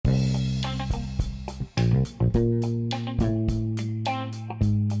The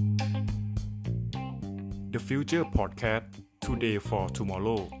Future Podcast Today for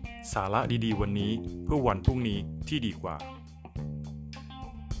Tomorrow สาระดีๆวันนี้เพื่อวันพรุ่งนี้ที่ดีกว่า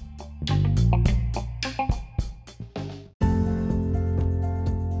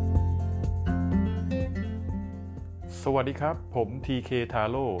สวัสดีครับผม TK ทา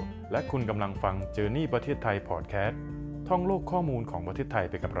โร่และคุณกำลังฟัง Journey ประเทศไทย Podcast ท่องโลกข้อมูลของประเทศไทย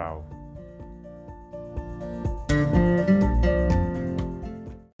ไปกับเรา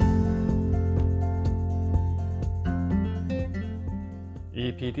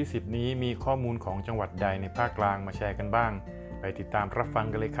EP.10 นี้มีข้อมูลของจังหวัดใดในภาคกลางมาแชร์กันบ้างไปติดตามรับฟัง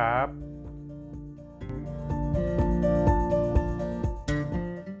กันเลยครับ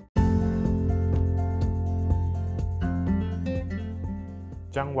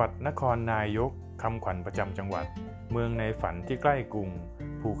จังหวัดนครนายกคำขวัญประจำจังหวัดเมืองในฝันที่ใกล้กรุง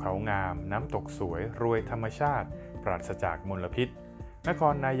ภูเขางามน้ำตกสวยรวยธรรมชาติปราศจากมลพิษนค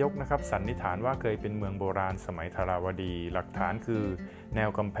รนายกนะครับสันนิษฐานว่าเคยเป็นเมืองโบราณสมัยธาราวดีหลักฐานคือแนว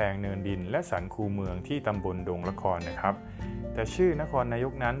กำแพงเนินดินและสันคูเมืองที่ตำบลดงละครนะครับแต่ชื่อนครนาย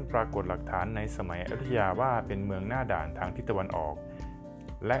กนั้นปรากฏหลักฐานในสมัยอยุธยาว่าเป็นเมืองหน้าด่านทางทิศตะวันออก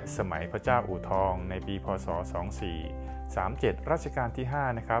และสมัยพระเจ้าอู่ทองในปีพ.ศ. 2437 รัชกาลที่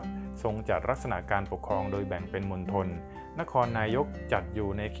 5 นะครับทรงจัดลักษณะการปกครองโดยแบ่งเป็นมณฑลนครนายกจัดอยู่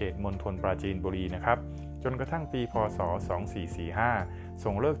ในเขตมณฑลปราจีนบุรีนะครับจนกระทั่งปีพ.ศ. 2445 ทร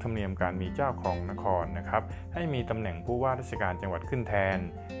งเลิกธรรมเนียมการมีเจ้าครองนครนะครับให้มีตำแหน่งผู้ว่าราชการจังหวัดขึ้นแทน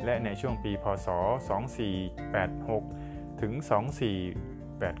และในช่วงปีพ.ศ. 2486 ถึง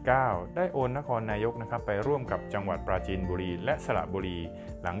 2489 ได้โอนนครนายกนะครับไปร่วมกับจังหวัดปราจีนบุรีและสระบุรี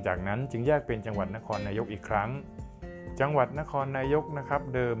หลังจากนั้นจึงแยกเป็นจังหวัดนครนายกอีกครั้งจังหวัดนครนายกนะครับ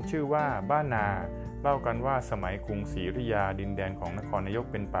เดิมชื่อว่าบ้านนาเล่ากันว่าสมัยกรุงศรีอยุธยาดินแดนของนครนายก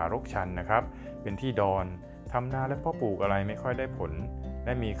เป็นป่ารกชันนะครับเป็นที่ดอนทำนาและเพาะปลูกอะไรไม่ค่อยได้ผลแล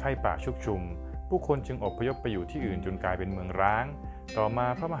ะมีไข้ป่าชุกชุมผู้คนจึงอพยพไปอยู่ที่อื่นจนกลายเป็นเมืองร้างต่อมา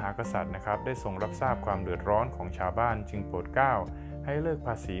พระมหากษัตริย์นะครับได้ทรงรับทราบความเดือดร้อนของชาวบ้านจึงโปรดเกล้าให้เลิกภ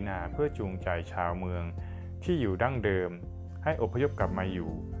าษีนาเพื่อจูงใจชาวเมืองที่อยู่ดั้งเดิมให้อพยพกลับมาอยู่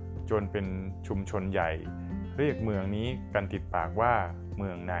จนเป็นชุมชนใหญ่เรียกเมืองนี้กันติดปากว่าเมื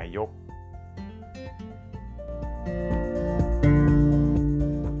องนายก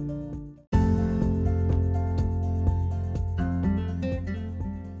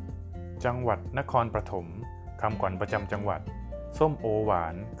จังหวัดนครปฐมคำขวัญประจำจังหวัดส้มโอหวา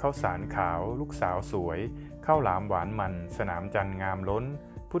นข้าวสารขาวลูกสาวสวยข้าวหลามหวานมันสนามจันทร์งามล้น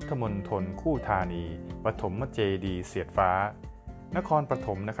พุทธมณฑลคู่ธานีปฐมเจดีย์เสียดฟ้านครปฐ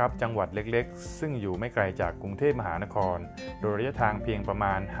มนะครับจังหวัดเล็กๆซึ่งอยู่ไม่ไกลจากกรุงเทพมหานครโดยระยะทางเพียงประม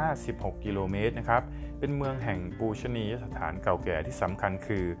าณ56กิโลเมตรนะครับเป็นเมืองแห่งปูชนียสถานเก่าแก่ที่สำคัญ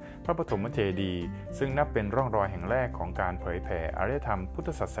คือพระปฐมเจดีย์ซึ่งนับเป็นร่องรอยแห่งแรกของการเผยแผ่อารยธรรมพุทธ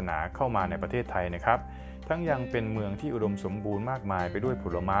ศาสนาเข้ามาในประเทศไทยนะครับทั้งยังเป็นเมืองที่อุดมสมบูรณ์มากมายไปด้วยผ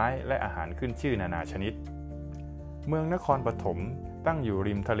ลไม้และอาหารขึ้นชื่อนานาชนิดเมืองนครปฐมตั้งอยู่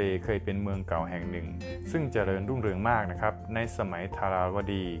ริมทะเลเคยเป็นเมืองเก่าแห่งหนึ่งซึ่งเจริญรุ่งเรืองมากนะครับในสมัยธาราว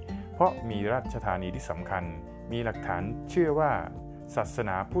ดีเพราะมีราชธานีที่สำคัญมีหลักฐานเชื่อว่าศาสน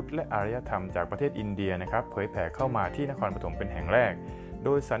าพุทธและอารยธรรมจากประเทศอินเดียนะครับเผยแผ่เข้ามาที่นครปฐมเป็นแห่งแรกโด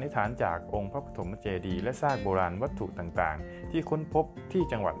ยสันนิษฐานจากองค์พระปฐมเจดีย์และซากโบราณวัตถุต่างๆที่ค้นพบที่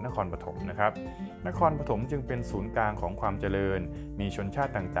จังหวัดนครปฐมนะครับนครปฐมจึงเป็นศูนย์กลางของความเจริญมีชนชา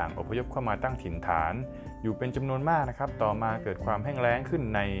ติต่างๆอพยพเข้ามาตั้งถิ่นฐานอยู่เป็นจำนวนมากนะครับต่อมาเกิดความแห้งแล้งขึ้น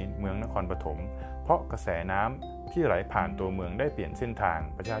ในเมืองนครปฐมเพราะกระแสน้ำที่ไหลผ่านตัวเมืองได้เปลี่ยนเส้นทาง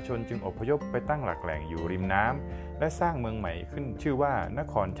ประชาชนจึงอพยพไปตั้งหลักแหล่งอยู่ริมน้ำและสร้างเมืองใหม่ขึ้นชื่อว่าน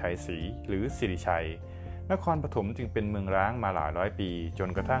ครชัยศรีหรือสิริชัยนครปฐมจึงเป็นเมืองร้างมาหลายร้อยปีจน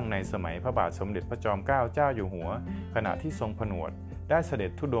กระทั่งในสมัยพระบาทสมเด็จพระจอมเกล้าเจ้าอยู่หัวขณะที่ทรงผนวดได้เสด็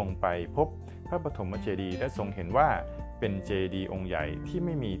จธุดงค์ไปพบพระปฐมเจดีย์และทรงเห็นว่าเป็นเจดีย์องค์ใหญ่ที่ไ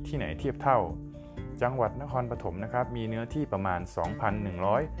ม่มีที่ไหนเทียบเท่าจังหวัดนครปฐมนะครับมีเนื้อที่ประมาณ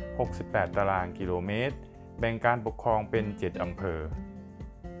 2,168 ตารางกิโลเมตรแบ่งการปกครองเป็น7อำเภอ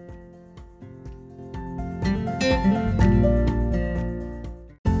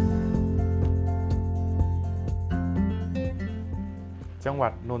จังหวั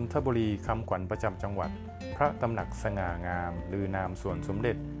ดนนทบุรีคำขวัญประจำจังหวัดพระตำหนักสง่างามลือนามสวนสมเ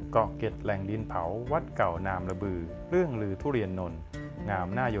ด็จเกาะเกร็ดแหล่งดินเผาวัดเก่านามระบือเรื่องลือทุเรียนนนงาม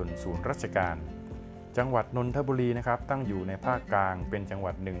หน้ายนต์ศูนย์ราชการจังหวัดนนทบุรีนะครับตั้งอยู่ในภาคกลางเป็นจังห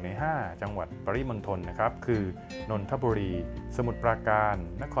วัด1ใน5จังหวัดปริมณฑลนะครับคือนนทบุรีสมุทรปราการ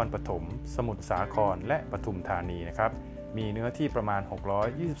นครปฐมสมุทรสาครและปทุมธานีนะครับมีเนื้อที่ประมาณ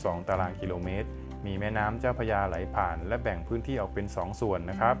622ตารางกิโลเมตรมีแม่น้ำเจ้าพระยาไหลผ่านและแบ่งพื้นที่ออกเป็น2ส่วน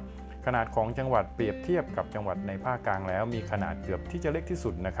นะครับ ขนาดของจังหวัดเปรียบเทียบกับจังหวัดในภาคกลางแล้วมีขนาดเกือบที่จะเล็กที่สุ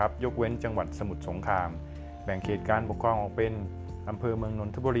ดนะครับยกเว้นจังหวัดสมุทรสงครามแบ่งเขตการปกครองออกเป็นอำเภอเมืองนน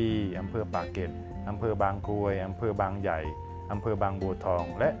ทบุรีอำเภอปากเกร็ดอำเภอบางกรวยอำเภอบางใหญ่อำเภอบางบัวทอง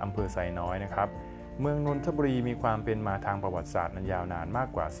และอำเภอไซน้อยนะครับเมืองนนทบุรีมีความเป็นมาทางประวัติศาสตร์อันยาวนานมาก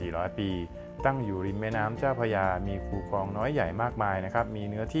กว่า400ปีตั้งอยู่ริมแม่น้ำเจ้าพระยามีคูคลองน้อยใหญ่มากมายนะครับมี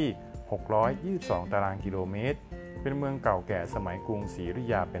เนื้อที่622ตารางกิโลเมตรเป็นเมืองเก่าแก่สมัยกรุงศรีอยุธ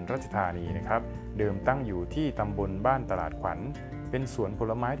ยาเป็นราชธานีนะครับเดิมตั้งอยู่ที่ตำบลบ้านตลาดขวัญเป็นสวนผ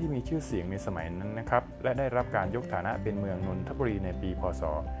ลไม้ที่มีชื่อเสียงในสมัยนั้นนะครับและได้รับการยกฐานะเป็นเมืองนนทบุรีในปีพ.ศ.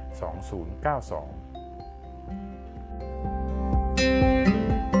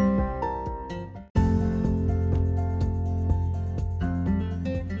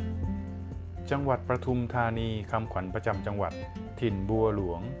 จังหวัดปทุมธานีคำขวัญประจำจังหวัดถิ่นบัวหล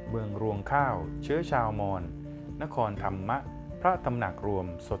วงเมืองรวงข้าวเชื้อชาวมอญนครธรรมะพระตำหนักรวม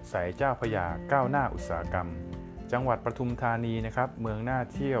สดใสเจ้าพระยาก้าวหน้าอุตสาหกรรมจังหวัดปทุมธานีนะครับเมืองน่า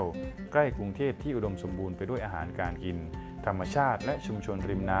เที่ยวใกล้กรุงเทพที่อุดมสมบูรณ์ไปด้วยอาหารการกินธรรมชาติและชุมชน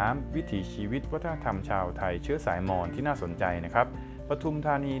ริมน้ำวิถีชีวิตวัฒนธรรมชาวไทยเชื้อสายมอญที่น่าสนใจนะครับปทุมธ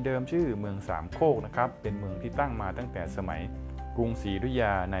านีเดิมชื่อเมืองสามโคกนะครับเป็นเมืองที่ตั้งมาตั้งแต่สมัยกรุงศรีอยุธย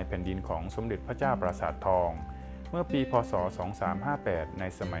าในแผ่นดินของสมเด็จพระเจ้าปราสาททองเมื่อปีพ.ศ. 2358ใน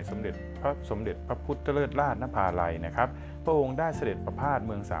สมัยสมเด็จพระพุทธเลิศราชนภาลัยนะครับพระองค์ได้เสด็จประพาสเ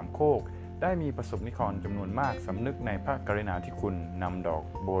มืองสามโคกได้มีประสบนิกรจำนวนมากสำนึกในพระกรุณาธิคุณนำดอก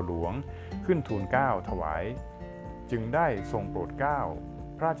บัวหลวงขึ้นทูลเกล้าถวายจึงได้ทรงโปรดเกล้า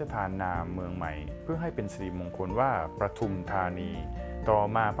พระราชทานนามเมืองใหม่เพื่อให้เป็นสิริมงคลว่าปทุมธานีต่อ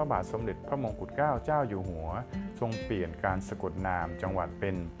มาพระบาทสมเด็จพระมงกุฎเกล้าเจ้าอยู่หัวทรงเปลี่ยนการสะกดนามจังหวัดเป็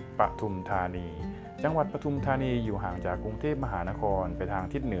นปทุมธานีจังหวัดปทุมธานีอยู่ห่างจากกรุงเทพมหานครไปทาง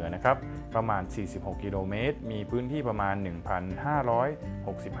ทิศเหนือนะครับประมาณ46กิโลเมตรมีพื้นที่ประมาณ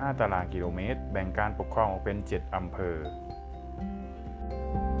 1,565 ตารางกิโลเมตรแบ่งการปกครองออกเป็น7อำเภอ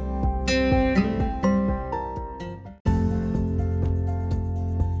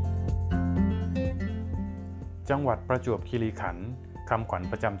จังหวัดประจวบคีรีขันธ์คำขวัญ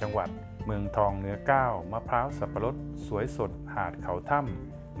ประจำจังหวัดเมืองทองเนื้อก้าวมะพร้าวสับปะรดสวยสดหาดเขาถ้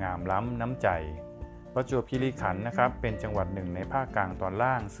ำงามล้ำน้ำใจประจวบคีรีขันธ์นะครับเป็นจังหวัดหนึ่งในภาคกลางตอน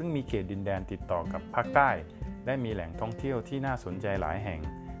ล่างซึ่งมีเขตดินแดนติดต่อกับภาคใต้และมีแหล่งท่องเที่ยวที่น่าสนใจหลายแห่ง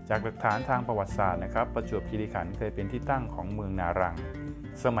จากหลักฐานทางประวัติศาสตร์นะครับประจวบคีรีขันธ์เคยเป็นที่ตั้งของเมืองนารัง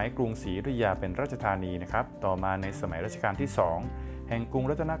สมัยกรุงศรีอยุธยาเป็นราชธานีนะครับต่อมาในสมัยรัชกาลที่2แห่งกรุง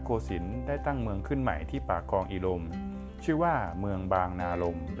รัตนโกสินทร์ได้ตั้งเมืองขึ้นใหม่ที่ปากคลองอีลมชื่อว่าเมืองบางนาล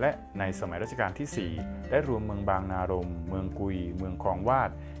มและในสมัยรัชกาลที่4ได้รวมเมืองบางนารมเมืองกุยเมืองคลองวาด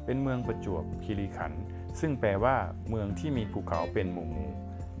เป็นเมืองประจวบคีรีขันธ์ซึ่งแปลว่าเมืองที่มีภูเขาเป็นหมู่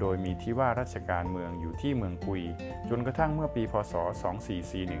โดยมีที่ว่าราชการเมืองอยู่ที่เมืองกุยจนกระทั่งเมื่อปีพ.ศ.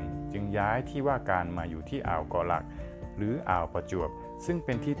 2441จึงย้ายที่ว่าการมาอยู่ที่อ่าวเกาะหลักหรืออ่าวประจวบซึ่งเ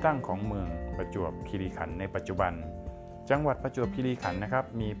ป็นที่ตั้งของเมืองประจวบคีรีขันธ์ในปัจจุบันจังหวัดประจวบคีรีขันธ์นะครับ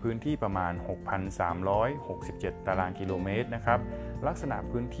มีพื้นที่ประมาณ 6,367 ตารางกิโลเมตรนะครับลักษณะ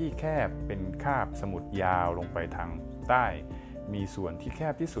พื้นที่แคบเป็นคาบสมุทรยาวลงไปทางใต้มีส่วนที่แค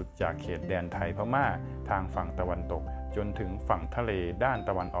บที่สุดจากเขตแดนไทยพม่าทางฝั่งตะวันตกจนถึงฝั่งทะเลด้าน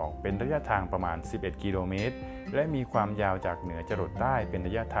ตะวันออกเป็นระยะทางประมาณ11กิโลเมตรและมีความยาวจากเหนือจรดใต้เป็นร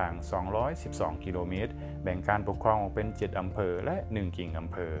ะยะทาง212กิโลเมตรแบ่งการปกครองออกเป็น7อำเภอและ1กิ่งอ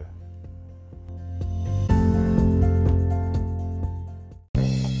ำเภอ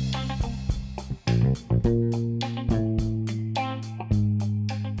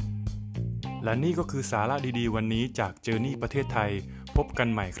และนี่ก็คือสาระดีๆวันนี้จาก Journey ประเทศไทยพบกัน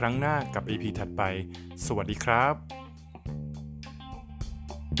ใหม่ครั้งหน้ากับ EP ถัดไปสวัสดีครับ